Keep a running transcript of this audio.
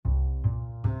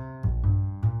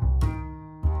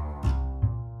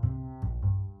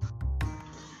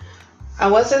I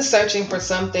wasn't searching for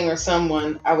something or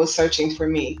someone, I was searching for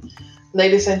me.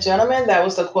 Ladies and gentlemen, that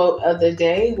was the quote of the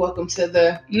day. Welcome to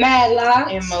the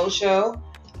Madlocks. Mo Show.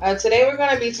 Today we're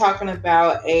going to be talking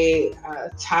about a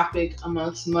topic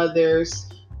amongst mothers,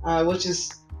 which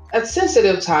is a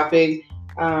sensitive topic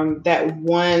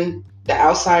the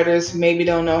outsiders maybe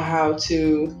don't know how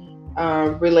to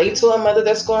relate to a mother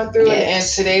that's going through it. And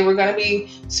today we're going to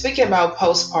be speaking about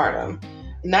postpartum.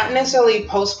 Not necessarily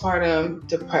postpartum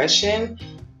depression,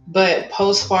 but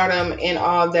postpartum and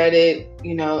all that it,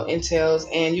 entails.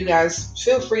 And you guys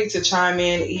feel free to chime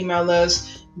in, email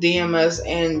us, DM us,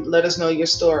 and let us know your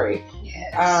story.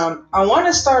 Yes. I want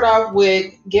to start off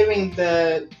with giving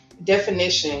a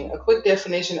quick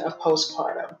definition of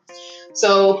postpartum.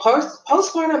 So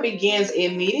postpartum begins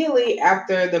immediately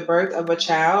after the birth of a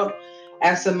child,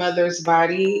 as the mother's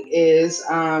body is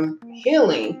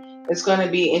healing. It's going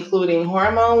to be including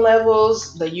hormone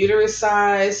levels, the uterus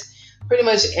size, pretty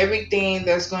much everything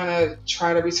that's going to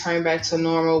try to return back to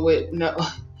normal with no...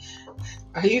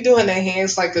 Are you doing the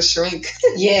hands like a shrink?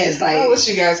 Yes, like... I wish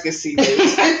you guys could see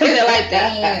this. They're like the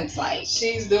hands, like...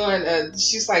 She's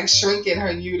like shrinking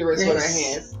her uterus with her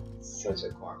hands. Such a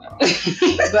cornball.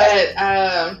 But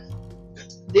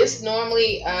this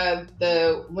normally,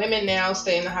 the women now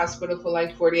stay in the hospital for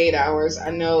like 48 hours. I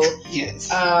know. Yes.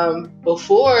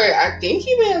 Before, I think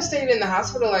you may have stayed in the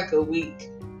hospital like a week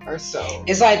or so.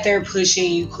 It's like they're pushing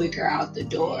you quicker out the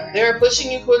door.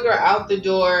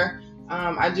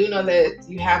 I do know that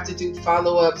you have to do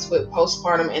follow-ups with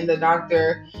postpartum, and the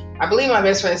doctor, I believe my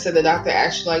best friend said the doctor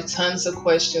asked you like tons of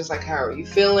questions, like how are you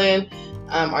feeling?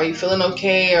 Are you feeling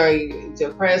okay? Are you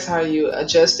depressed? How are you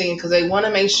adjusting? Because they want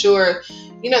to make sure,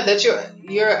 that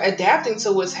you're adapting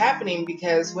to what's happening,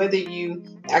 because whether you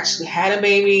actually had a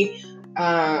baby,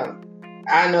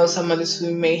 I know some mothers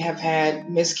who may have had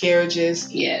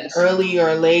miscarriages, yes, early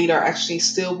or late, or actually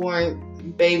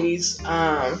stillborn babies.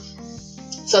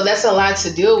 So that's a lot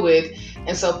to deal with.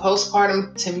 And so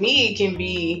postpartum to me can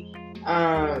be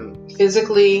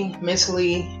physically,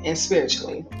 mentally, and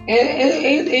spiritually.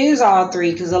 It is all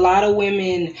three, because a lot of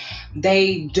women,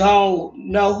 they don't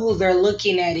know who they're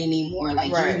looking at anymore.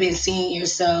 Like, right. You've been seeing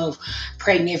yourself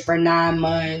pregnant for 9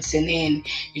 months, and then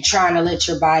you're trying to let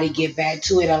your body get back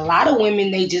to it. A lot of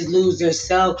women, they just lose their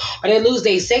self, or they lose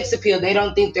their sex appeal. They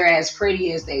don't think they're as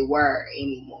pretty as they were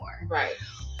anymore. Right.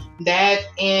 That,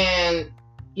 and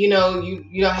you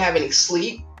don't have any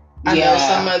sleep. I know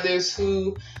some mothers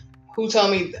who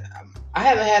told me, I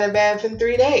haven't had a bath in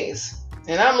 3 days.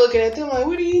 And I'm looking at them like,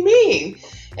 what do you mean?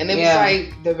 And it was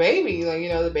like the baby,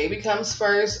 the baby comes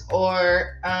first,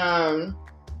 or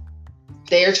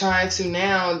they're trying to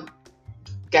now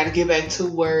got to get back to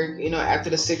work, after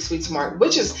the 6 weeks mark,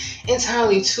 which is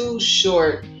entirely too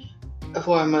short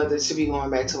for a mother to be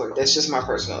going back to work. That's just my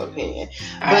personal opinion.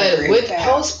 But with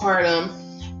postpartum,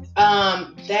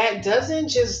 that doesn't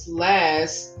just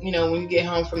last, when you get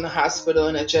home from the hospital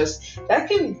and adjust. That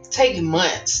can take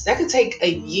months. That could take a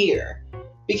year,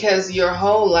 because your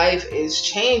whole life is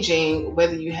changing,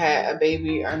 whether you had a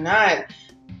baby or not.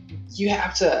 You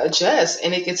have to adjust,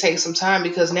 and it can take some time,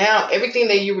 because now everything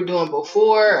that you were doing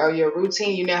before, or your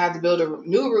routine, you now have to build a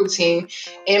new routine,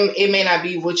 and it may not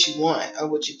be what you want or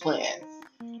what you plan.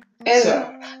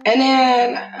 And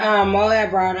then Mo had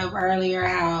brought up earlier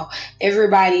how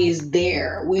everybody is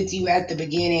there with you at the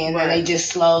beginning, and then they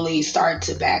just slowly start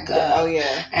to back up. Oh,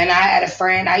 yeah. And I had a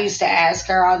friend, I used to ask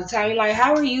her all the time, like,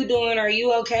 how are you doing? Are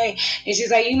you okay? And she's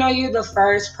like, you're the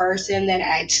first person that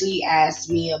actually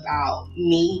asked me about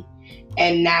me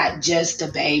and not just a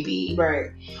baby.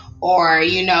 Right. Or,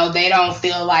 they don't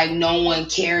feel like no one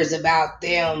cares about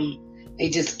them. They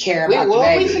just care about the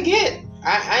baby. We forget.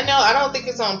 I know, I don't think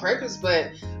it's on purpose, but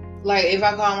like if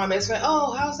I call my best friend,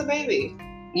 oh, how's the baby?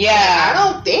 Yeah.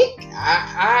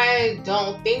 I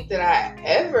don't think that I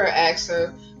ever asked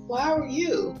her, well, how are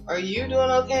you? Are you doing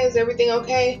okay? Is everything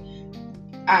okay?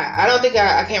 I don't think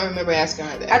I can't remember asking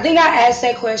her that. I think I ask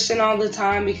that question all the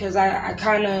time, because I'm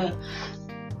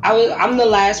the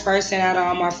last person out of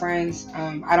all my friends.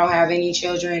 I don't have any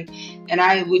children, and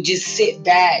I would just sit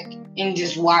back and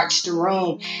just watch the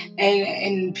room,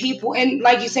 and people, and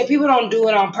like you said, people don't do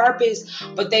it on purpose,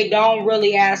 but they don't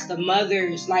really ask the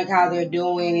mothers like how they're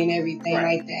doing and everything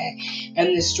like that, and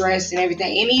the stress and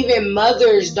everything. And even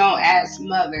mothers don't ask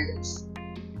mothers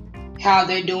how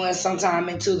they're doing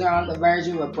sometimes until they're on the verge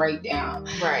of a breakdown.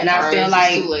 Right. And I feel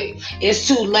like it's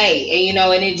too late, and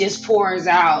and it just pours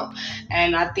out.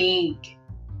 And I think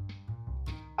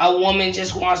a woman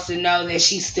just wants to know that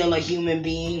she's still a human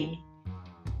being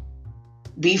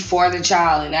before the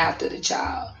child and after the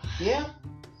child. Yeah.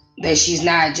 That she's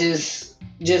not just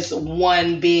just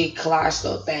one big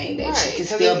colossal thing that you can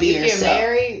still be yourself. If you're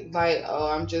married, like, oh,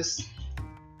 I'm just,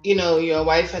 you're a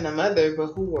wife and a mother, but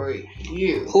who are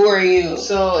you? Who are you?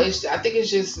 So I think it's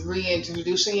just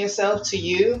reintroducing yourself to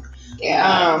you.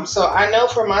 Yeah. So I know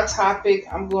for my topic,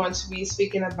 I'm going to be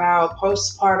speaking about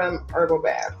postpartum herbal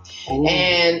bath. Ooh.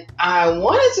 And I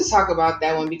wanted to talk about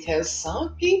that one because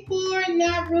some people are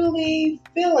not really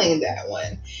feeling that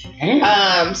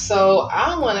one. So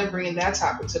I want to bring that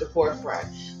topic to the forefront.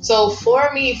 So for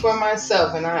me, for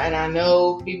myself, and I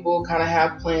know people kind of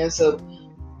have plans of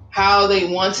how they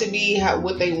want to be,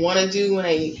 what they want to do when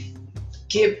they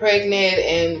get pregnant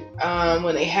and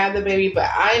when they have the baby, but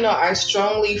I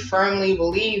strongly, firmly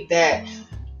believe that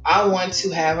I want to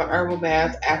have an herbal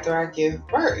bath after I give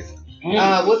birth.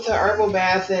 With the herbal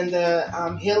bath and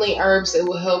the healing herbs, it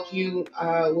will help you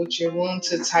with your womb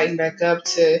to tighten back up,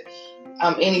 to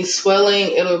any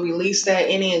swelling. It'll release that,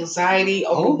 any anxiety,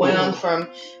 overwhelmed from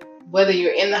whether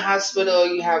you're in the hospital,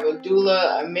 you have a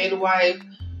doula, a midwife,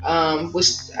 which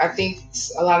I think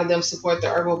a lot of them support the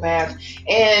herbal bath.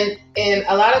 And in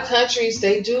a lot of countries,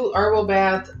 they do herbal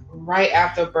bath right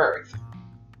after birth.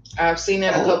 I've seen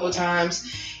that a couple times.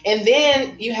 And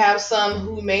then you have some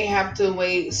who may have to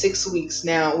wait 6 weeks.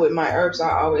 Now, with my herbs, I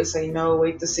always say no,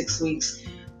 wait the 6 weeks,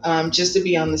 just to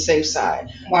be on the safe side.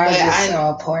 Why is it so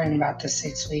important about the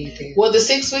 6 weeks? Well, the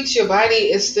 6 weeks, your body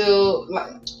is still,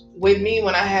 like, with me,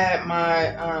 when I had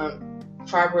my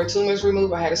fibroid tumors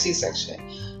removed, I had a C-section.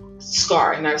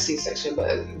 Scar, not a C-section, but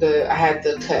I had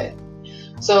the cut.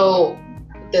 So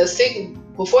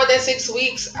before that 6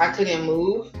 weeks, I couldn't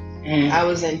move. I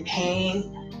was in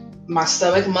pain. My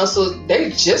stomach muscles,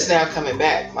 they're just now coming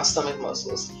back, my stomach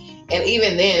muscles. And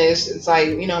even then, it's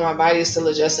like, my body is still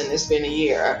adjusting. It's been a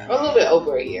year, a little bit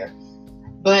over a year.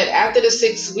 But after the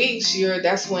 6 weeks,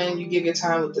 that's when you give your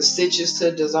time with the stitches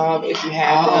to dissolve if you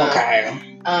had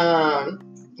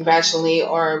vaginally,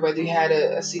 or whether you had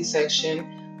a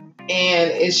C-section.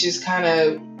 And it's just kind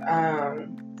of,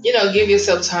 give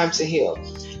yourself time to heal.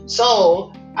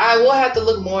 So I will have to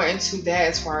look more into that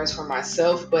as far as for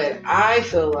myself. But I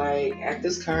feel like at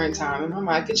this current time, and my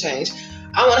mind could change,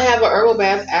 I want to have an herbal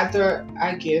bath after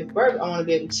I give birth. I want to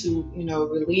be able to,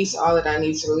 release all that I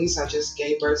need to release. I just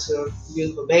gave birth to a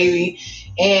beautiful baby.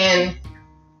 And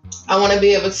I want to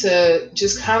be able to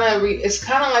just kind of, it's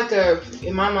kind of like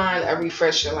in my mind, a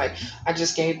refresher. Like, I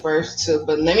just gave birth to,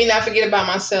 but let me not forget about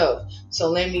myself. So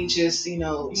let me just,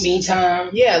 me time.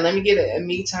 Yeah, let me get a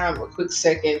me time, a quick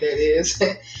second, that is.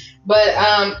 But,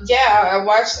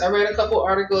 I read a couple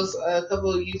articles, a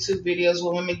couple of YouTube videos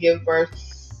where women give birth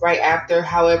right after.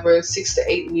 However, 6 to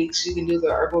 8 weeks, you can do the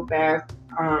herbal bath,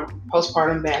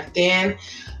 postpartum bath then.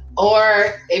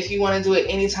 Or if you want to do it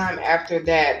anytime after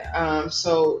that.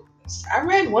 So I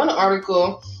read one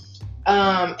article,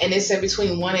 and it said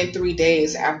between 1 and 3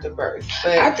 days after birth.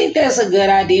 But I think that's a good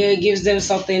idea. It gives them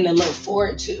something to look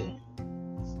forward to.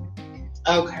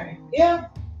 Okay. Yeah.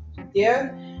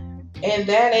 And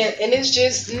it's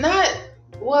just not,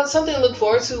 something to look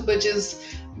forward to, but just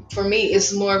for me,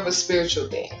 it's more of a spiritual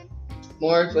thing.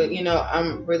 More of a,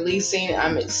 I'm releasing,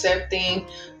 I'm accepting,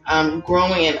 I'm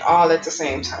growing, and all at the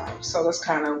same time. So that's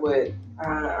kind of what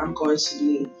I'm going to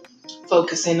be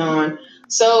focusing on.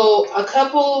 So a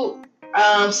couple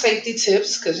safety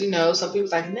tips, because some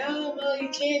people's like, no, you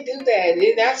can't do that.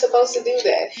 You're not supposed to do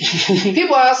that.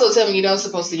 People also tell me you're not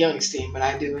supposed to young steam, but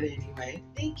I do it anyway.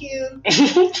 Thank you.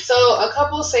 So a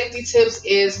couple safety tips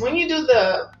is, when you do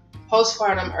the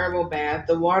postpartum herbal bath,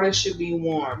 the water should be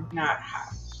warm, not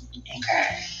hot.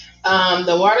 Okay.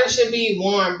 The water should be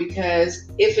warm, because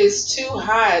if it's too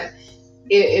hot,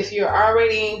 if you're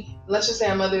already, let's just say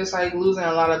a mother is like losing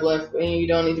a lot of blood, and you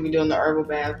don't need to be doing the herbal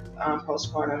bath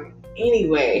postpartum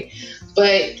anyway,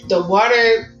 but the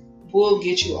water will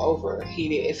get you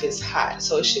overheated if it's hot.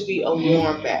 So it should be a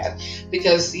warm bath,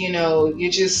 because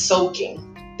you're just soaking.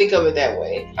 Think of it that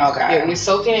way. Okay. You're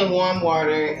soaking in warm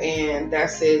water, and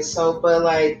that's it. So, but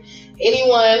like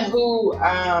anyone who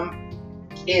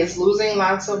is losing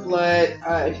lots of blood,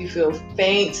 if you feel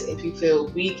faint, if you feel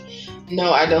weak,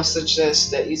 no, I don't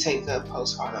suggest that you take the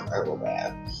postpartum herbal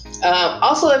bath.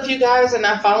 Also, if you guys are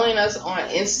not following us on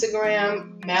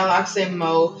Instagram, Madlocks and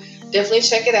Mo, definitely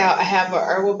check it out. I have a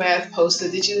herbal bath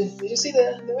posted. Did you see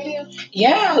the video?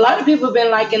 Yeah, a lot of people have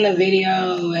been liking the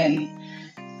video, and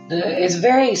it's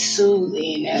very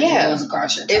soothing.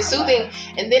 It's soothing.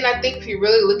 And then I think if you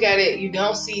really look at it, you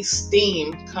don't see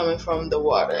steam coming from the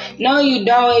water. No, you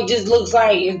don't. It just looks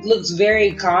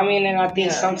very calming. And I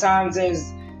think sometimes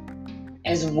there's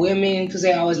as women, because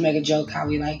they always make a joke how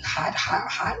we like hot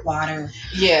water.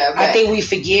 Yeah, I think we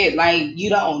forget, like, you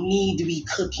don't need to be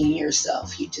cooking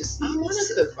yourself. You just need I want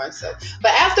to cook myself. But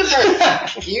after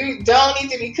birth, you don't need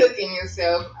to be cooking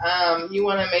yourself. You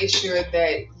want to make sure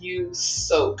that you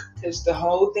soak, because the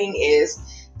whole thing is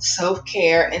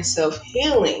self-care and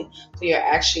self-healing. So you're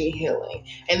actually healing.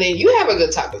 And then you have a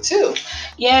good topic too.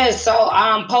 Yeah, so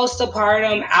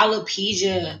postpartum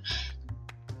alopecia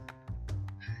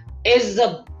is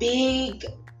a big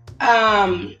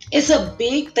it's a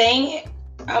big thing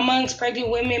amongst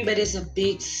pregnant women, but it's a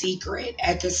big secret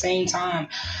at the same time.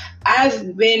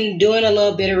 I've been doing a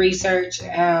little bit of research.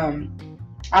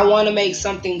 I want to make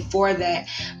something for that.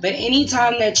 But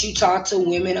anytime that you talk to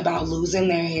women about losing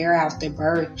their hair after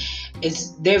birth,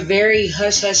 they're very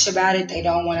hush hush about it. They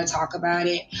don't want to talk about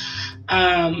it.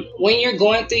 When you're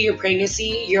going through your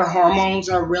pregnancy, your hormones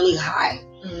are really high.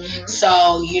 Mm-hmm.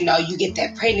 So, you get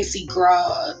that pregnancy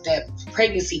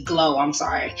glow, I'm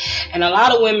sorry. And a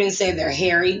lot of women say they're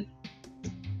hairy.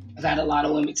 I've had a lot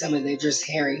of women tell me they're just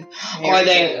hairy. Or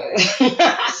they're...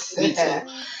 Me too.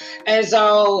 And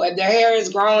so their hair is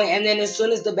growing, and then as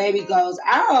soon as the baby goes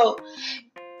out,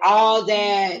 all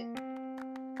that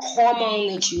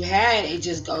hormone that you had, it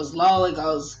just goes low, it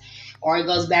goes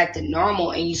back to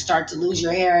normal, and you start to lose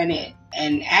your hair in it.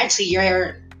 And actually your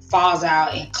hair falls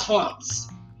out in clumps.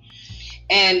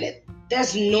 And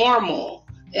that's normal.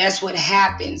 That's what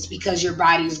happens because your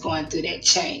body is going through that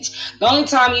change. The only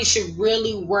time you should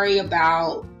really worry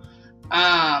about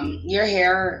your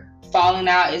hair falling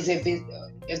out is if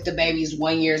the baby's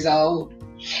 1 year old,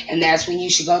 and that's when you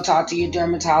should go talk to your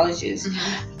dermatologist.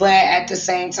 Mm-hmm. But at the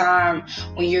same time,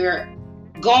 when you're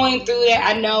going through that,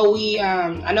 I know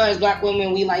as Black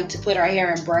women, we like to put our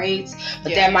hair in braids,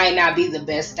 but that might not be the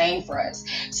best thing for us.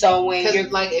 So when you're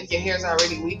like, if your hair's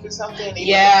already weak or something,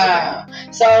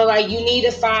 so like you need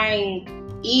to find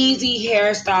easy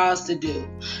hairstyles to do.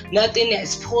 Nothing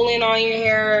that's pulling on your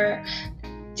hair.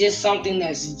 Just something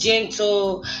that's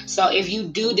gentle. So if you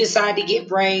do decide to get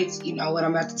braids, you know what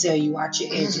I'm about to tell you. Watch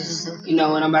your edges. You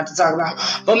know what I'm about to talk about.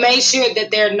 But make sure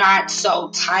that they're not so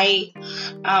tight.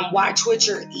 Watch what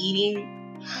you're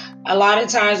eating. A lot of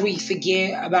times we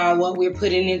forget about what we're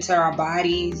putting into our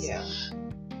bodies. Yeah.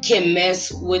 Can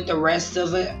mess with the rest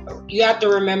of it. You have to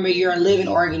remember you're a living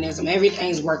organism.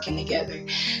 Everything's working together.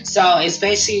 So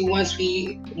especially once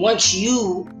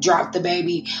you drop the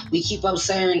baby, we keep up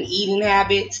certain eating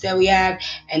habits that we have,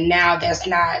 and now that's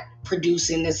not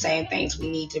producing the same things we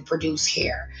need to produce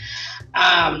hair.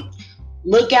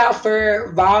 Look out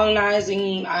for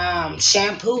volumizing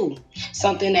shampoo,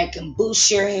 something that can boost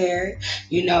your hair.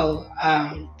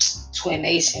 Twin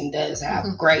Nation does have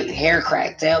great hair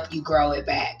crack to help you grow it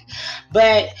back.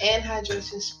 And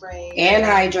hydration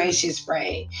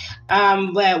spray.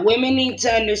 But women need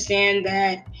to understand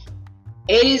that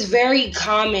it is very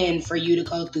common for you to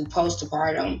go through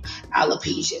postpartum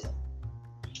alopecia.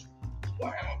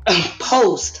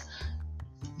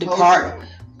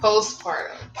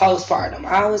 Postpartum.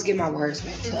 I always get my words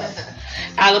mixed up.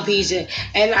 Alopecia.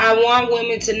 And I want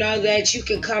women to know that you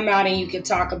can come out and you can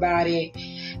talk about it.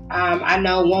 I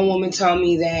know one woman told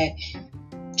me that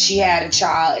she had a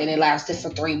child and it lasted for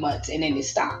 3 months and then it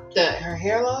stopped. Her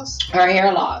hair loss? Her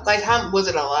hair loss. Like, how was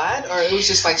it a lot, or it was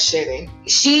just like shedding?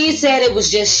 She said it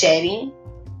was just shedding.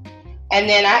 And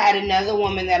then I had another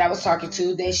woman that I was talking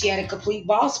to that she had a complete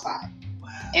bald spot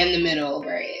in the middle of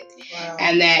her head. Wow.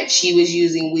 And that she was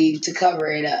using weave to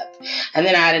cover it up. And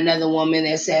then I had another woman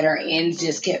that said her ends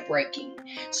just kept breaking.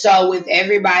 So with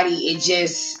everybody,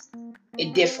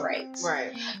 it differs.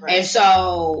 Right. And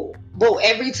so, but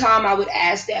every time I would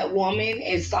ask that woman,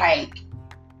 it's like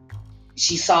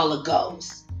she saw a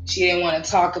ghost. She didn't want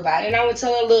to talk about it. And I would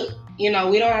tell her, look, we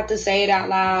don't have to say it out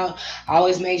loud. I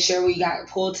always make sure we got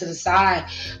pulled to the side.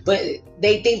 But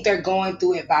they think they're going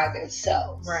through it by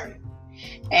themselves. Right.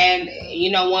 And,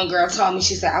 one girl told me,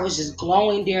 she said, I was just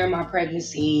glowing during my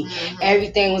pregnancy. Mm-hmm.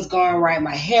 Everything was going right.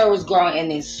 My hair was growing.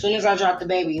 And as soon as I dropped the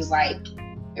baby, it's like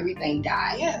everything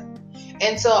died. Yeah.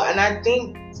 And I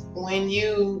think when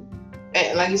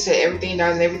like you said, everything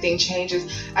dies and everything changes,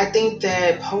 I think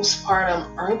that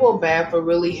postpartum herbal bath will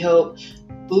really help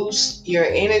boost your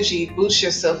energy, boost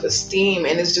your self-esteem.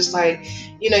 And it's just like,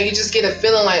 you just get a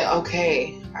feeling like,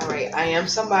 okay, all right, I am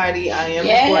somebody, I am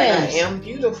important, I am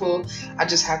beautiful. I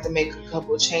just have to make a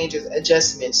couple of changes,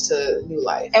 adjustments to new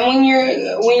life. And when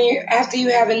you're after you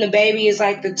having the baby, it's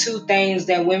like the two things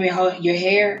that women hold: your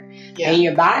hair and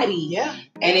your body. Yeah.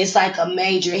 And it's like a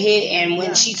major hit. And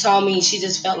when she told me she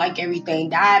just felt like everything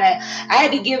died, I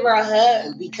had to give her a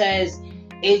hug because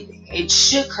it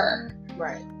shook her.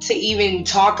 Right. to even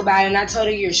talk about it. And I told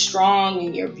her, you're strong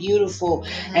and you're beautiful.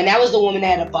 And that was the woman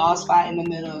that had a bald spot in the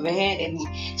middle of her head, and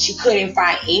she couldn't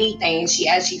find anything, and she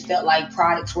actually felt like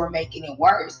products were making it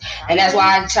worse. And that's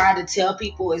why I try to tell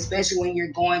people, especially when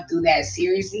you're going through that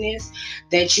seriousness,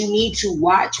 that you need to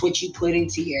watch what you put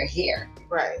into your hair.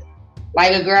 Right.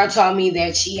 Like a girl told me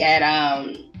that she had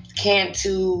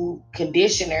Cantu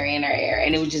conditioner in her hair,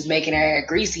 and it was just making her hair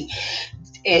greasy.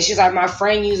 And she's like, my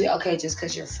friend uses it. Okay, just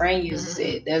because your friend uses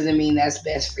it doesn't mean that's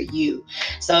best for you.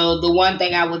 So the one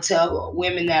thing I would tell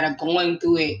women that are going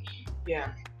through it,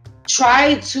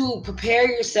 try to prepare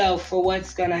yourself for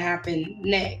what's going to happen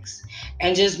next.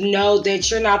 And just know that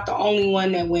you're not the only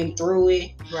one that went through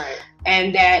it. Right.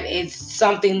 And that it's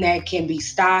something that can be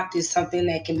stopped. It's something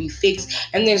that can be fixed.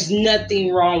 And there's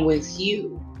nothing wrong with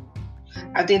you.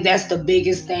 I think that's the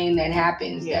biggest thing that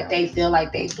happens, that they feel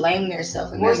like they blame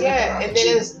themselves. And then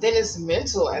it's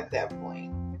mental at that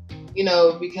point,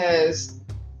 because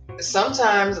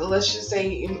sometimes, let's just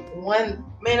say, one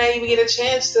may not even get a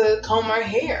chance to comb her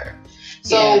hair.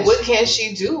 So what can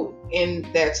she do in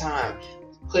that time?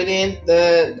 Put in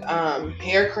the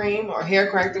hair cream or hair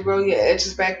crack to grow your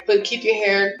edges back. Keep your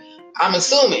hair. I'm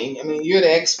assuming, you're the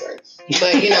expert,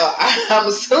 but I'm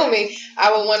assuming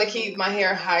I would want to keep my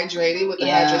hair hydrated with the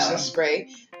hydration spray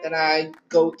that I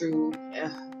go through,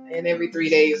 and every 3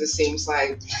 days it seems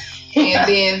like, and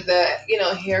then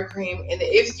the hair cream, and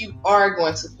if you are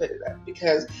going to put it up,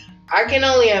 because I can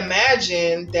only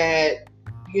imagine that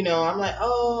I'm like,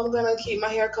 oh, I'm gonna keep my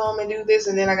hair combed and do this,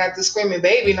 and then I got the screaming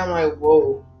baby, and I'm like,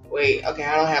 whoa, wait, okay,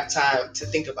 I don't have time to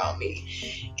think about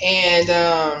me, and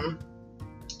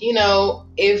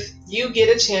if you get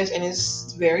a chance, and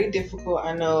it's very difficult.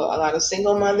 I know a lot of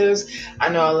single mothers. I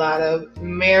know a lot of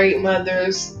married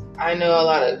mothers. I know a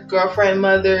lot of girlfriend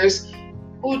mothers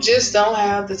who just don't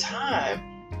have the time.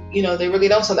 They really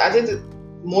don't. So I think that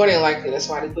more than likely that's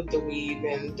why they put the weave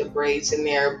and the braids in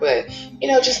there. But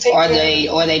just take or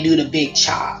they do the big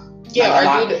chop.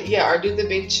 Or do the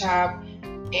big chop.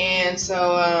 And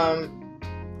so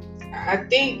I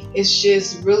think it's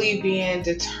just really being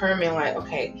determined, like,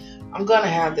 okay, I'm going to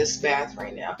have this bath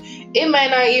right now. It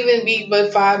might not even be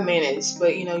but 5 minutes,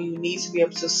 but, you need to be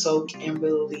able to soak and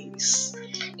release.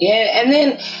 Yeah, and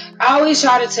then I always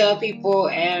try to tell people,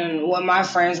 and when my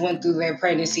friends went through their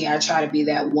pregnancy, I try to be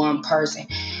that one person.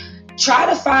 Try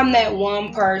to find that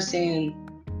one person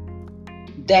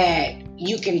that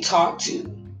you can talk to,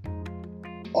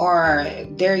 or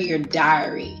they're your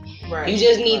diary. Right. You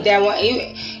just need that one.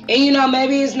 And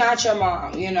maybe it's not your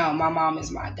mom. My mom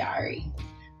is my diary.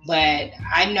 But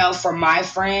I know for my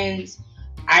friends,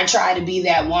 I try to be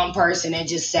that one person that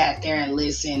just sat there and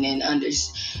listened and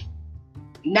understood.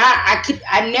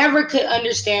 I never could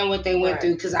understand what they went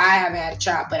through, because I haven't had a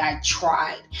child, but I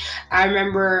tried. I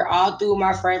remember all through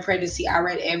my friend pregnancy, I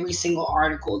read every single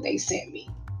article they sent me,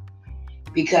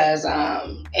 because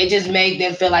it just made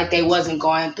them feel like they wasn't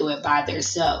going through it by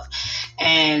themselves.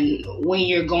 And when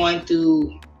you're going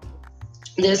through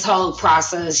this whole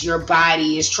process, your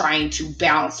body is trying to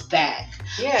bounce back.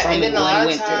 Yeah, and then a lot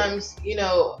of times,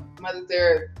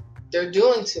 they're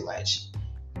doing too much.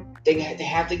 They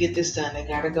have to get this done. They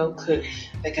gotta go cook.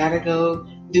 They gotta go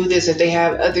do this. If they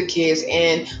have other kids,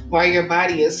 and while your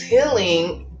body is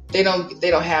healing, they don't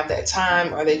have that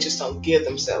time, or they just don't give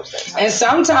themselves that time. And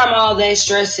sometimes all that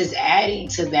stress is adding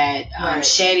to that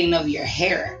shedding of your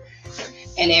hair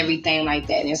and everything like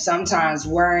that. And sometimes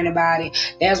worrying about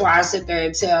it. That's why I sit there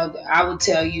and I would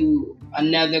tell you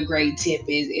another great tip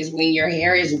is when your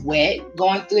hair is wet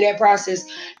going through that process,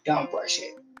 don't brush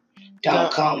it.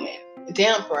 Don't comb it.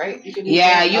 Damp, right? You can do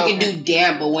can do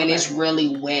damp, but when it's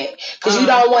really wet, because you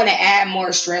don't want to add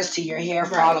more stress to your hair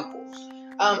follicles.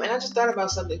 And I just thought about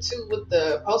something too with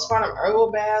the postpartum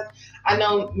herbal bath. I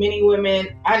know many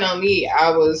women. I know me. I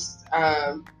was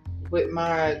with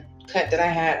my cut that I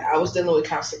had, I was dealing with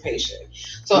constipation.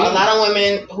 So a lot of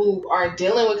women who are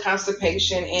dealing with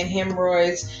constipation and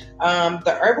hemorrhoids,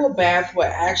 the herbal bath will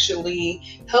actually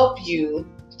help you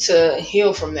to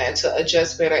heal from that, to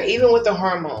adjust better, even with the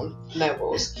hormone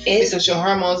levels, because your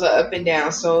hormones are up and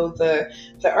down. So the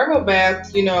herbal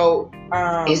bath,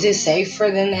 is it safe for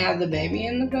them to have the baby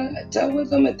in the bathtub with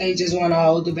them if they just want to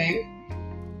hold the baby?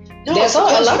 No, a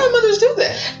lot of mothers do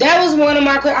that. That was one of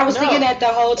my questions. I was thinking that the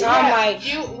whole time.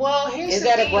 Here's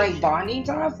that a great bonding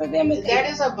time for them? That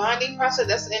is a bonding process.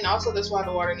 That's why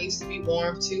the water needs to be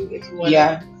warm too, if you want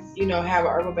to, have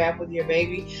an herbal bath with your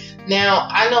baby. Now,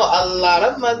 I know a lot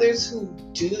of mothers who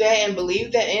do that and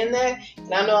believe that in that,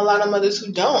 and I know a lot of mothers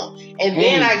who don't. And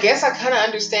then I guess I kind of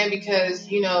understand, because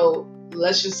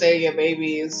let's just say your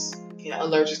baby is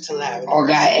allergic to lavender. Or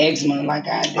got eczema like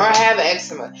I do. Or I have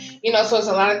eczema. So it's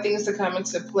a lot of things to come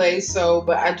into play. So,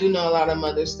 but I do know a lot of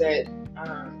mothers that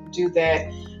do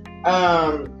that.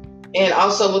 And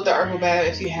also with the herbal bath,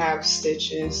 if you have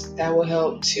stitches, that will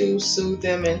help to soothe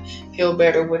them and heal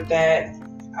better with that.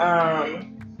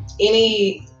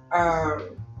 Any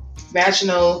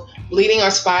vaginal bleeding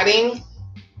or spotting,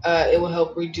 it will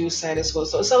help reduce that as well.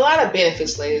 So it's a lot of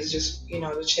benefits, ladies, just,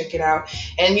 to check it out.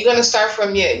 And you're going to start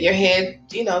from your head,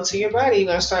 to your body. You're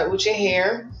going to start with your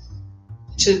hair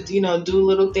to, do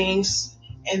little things.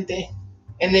 And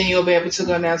then you'll be able to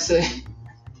go down to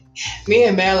me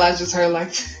and Mal. I just heard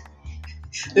like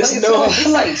this noise.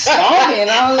 Like stomping.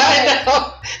 I was I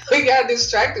know. We got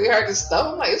distracted. We heard the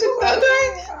stuff. I'm like, is it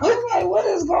thundering? What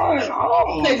is going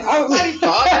on? Somebody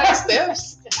fall down the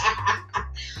steps.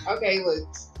 Okay, look.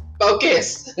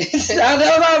 Focus. I was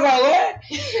like,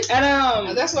 what?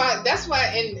 And that's why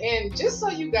and just so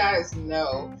you guys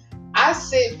know, I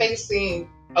sit facing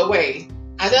away.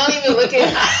 I don't even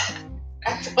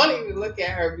look at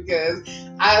her because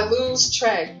I lose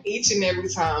track each and every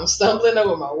time, stumbling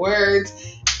over my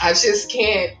words. I just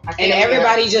can't. And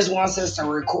everybody just wants us to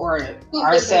record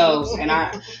ourselves, and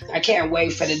I can't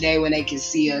wait for the day when they can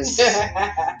see us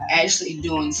actually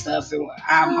doing stuff. And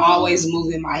I'm always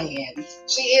moving my hands.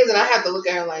 She is, and I have to look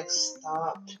at her like,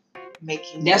 stop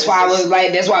making. That's why I was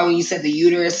like. That's why when you said the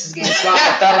uterus is getting small,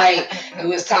 I felt like it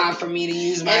was time for me to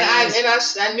use my hands.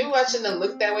 I knew I shouldn't have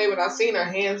looked that way, but I seen her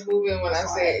hands moving when I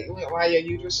said, "Why your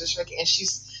uterus is shrinking?" And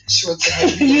she's shrinking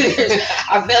her uterus.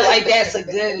 I felt like that's a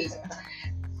good.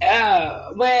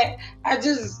 But I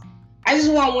just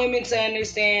want women to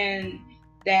understand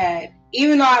that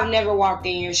even though I've never walked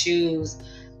in your shoes,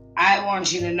 I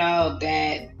want you to know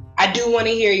that I do want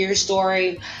to hear your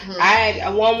story. Mm-hmm. I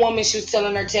had one woman, she was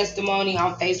telling her testimony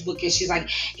on Facebook, and she's like,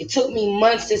 it took me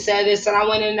months to say this, and I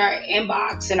went in her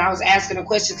inbox and I was asking her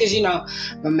questions because,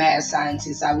 I'm a mad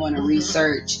scientist. I want to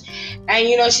research.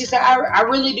 And, she said, I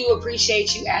really do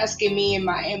appreciate you asking me in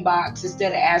my inbox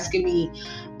instead of asking me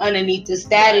underneath the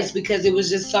status, because it was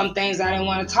just some things I didn't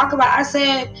want to talk about. I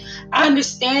said, I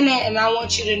understand that, and I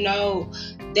want you to know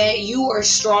that you are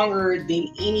stronger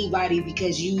than anybody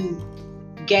because you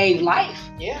gave life.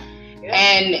 Yeah.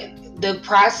 And the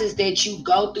process that you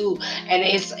go through, and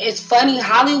it's funny,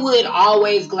 Hollywood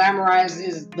always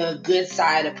glamorizes the good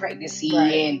side of pregnancy,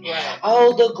 and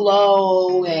the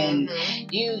glow, and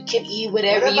you can eat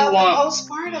whatever you want.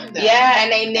 The postpartum, though? Yeah,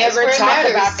 and they never talk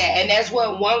about that. And that's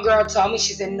what one girl told me.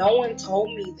 She said, no one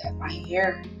told me that my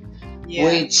hair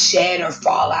would shed or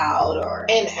fall out.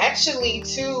 And actually,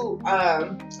 too,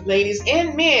 ladies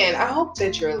and men, I hope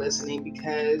that you're listening,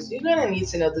 because you're gonna need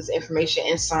to know this information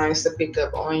and signs to pick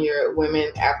up on your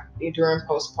women during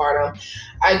postpartum.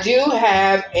 I do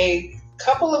have a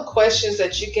couple of questions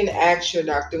that you can ask your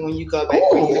doctor when you go back.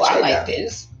 I like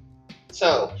this.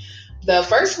 So, the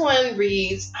first one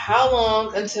reads, how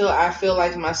long until I feel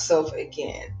like myself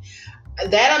again?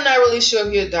 That I'm not really sure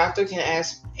if your doctor can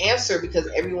answer, because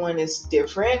everyone is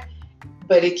different,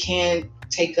 but it can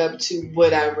take up to,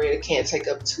 what I read, it can take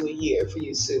up to a year for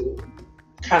you to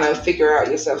kind of figure out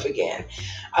yourself again.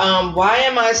 Why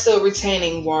am I still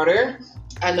retaining water?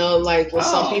 I know, like, with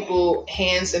some people,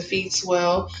 hands and feet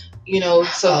swell,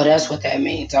 so that's what that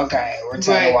means. Okay,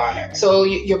 retaining water. So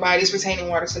your body's retaining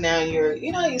water, so now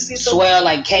you see some swell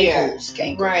like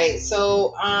cankles. Right.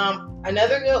 So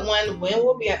another good one.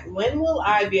 When will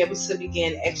I be able to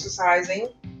begin exercising?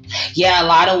 Yeah, a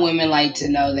lot of women like to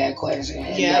know that question.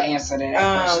 Yeah, the answer to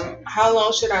that question. How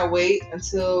long should I wait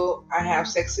until I have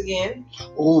sex again?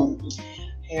 Ooh.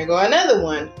 Here go another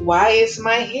one. Why is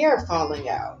my hair falling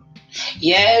out?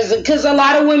 Yes, because a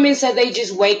lot of women said they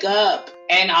just wake up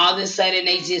and all of a sudden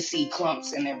they just see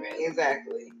clumps in their breast.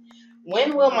 Exactly.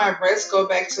 When will my breasts go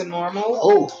back to normal?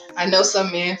 Oh, I know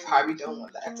some men probably don't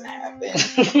want that to happen.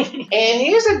 And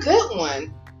here's a good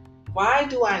one. Why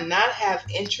do I not have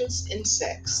interest in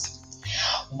sex?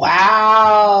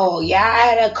 Wow. Yeah, I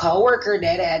had a coworker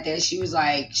that had that. She was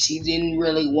like, she didn't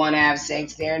really want to have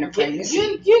sex there in the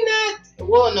pregnancy. You're not.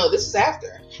 Well, no, this is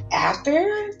after.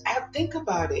 After? Think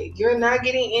about it. You're not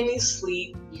getting any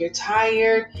sleep. You're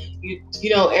tired.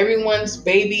 Everyone's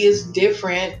baby is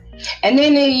different. And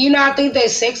then, I think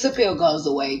that sex appeal goes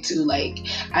away too. Like,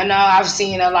 I know I've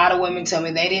seen a lot of women tell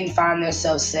me they didn't find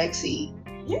themselves sexy.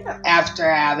 Yeah. After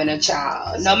having a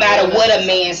child, no matter what a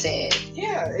man said.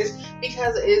 Yeah, it's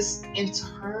because it's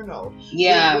internal.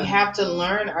 Yeah. We have to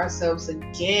learn ourselves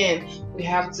again. We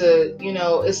have to,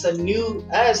 it's a new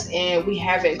us, and we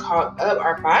haven't caught up.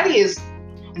 Our body is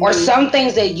or some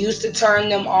things that used to turn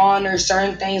them on, or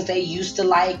certain things they used to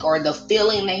like, or the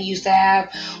feeling they used to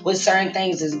have with certain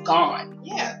things is gone.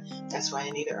 Yeah, that's why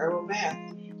you need an herbal bath.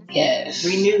 Yes.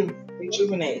 Renew,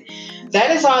 rejuvenate.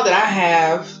 That is all that I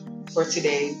have for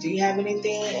today. Do you have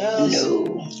anything else?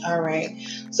 No. All right.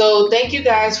 So thank you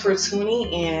guys for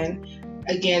tuning in.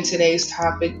 Again, today's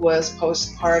topic was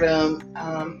postpartum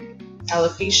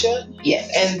alopecia.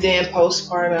 Yes. And then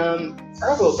postpartum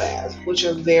herbal bath, which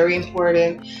are very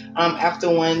important after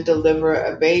one deliver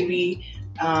a baby.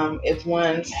 If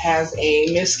one has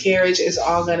a miscarriage, it's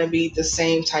all going to be the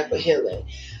same type of healing.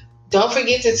 Don't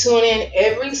forget to tune in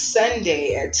every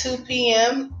Sunday at 2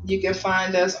 p.m. You can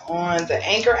find us on the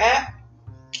Anchor app,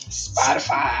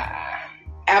 Spotify,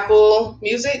 Apple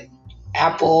Music,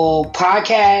 Apple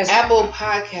Podcasts,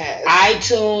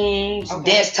 iTunes, Okay.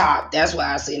 Desktop. That's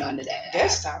why I seen under that.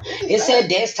 Desktop. It said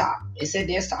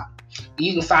desktop.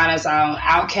 You can find us on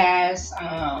Outcast.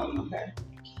 Okay.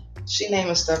 She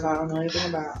naming stuff I don't know anything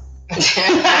about.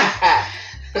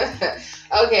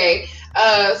 Okay.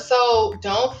 So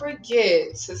don't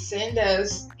forget to send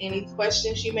us any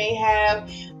questions you may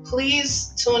have.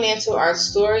 Please tune into our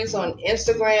stories on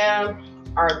Instagram,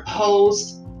 our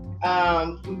posts.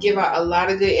 We give out a lot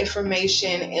of good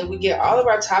information, and we get all of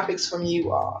our topics from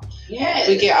you all. Yes.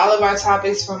 We get all of our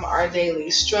topics from our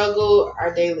daily struggle,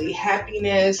 our daily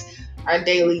happiness, our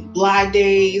daily blah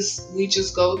days. We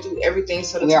just go through everything.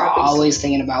 So we are always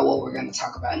thinking about what we're going to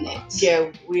talk about next.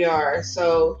 Yeah, we are.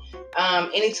 So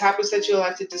any topics that you'd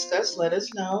like to discuss, let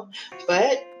us know.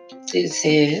 But that's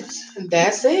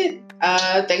it.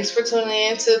 Thanks for tuning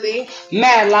in to the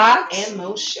Madlocks and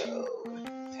Mo Show.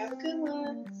 Have a good one.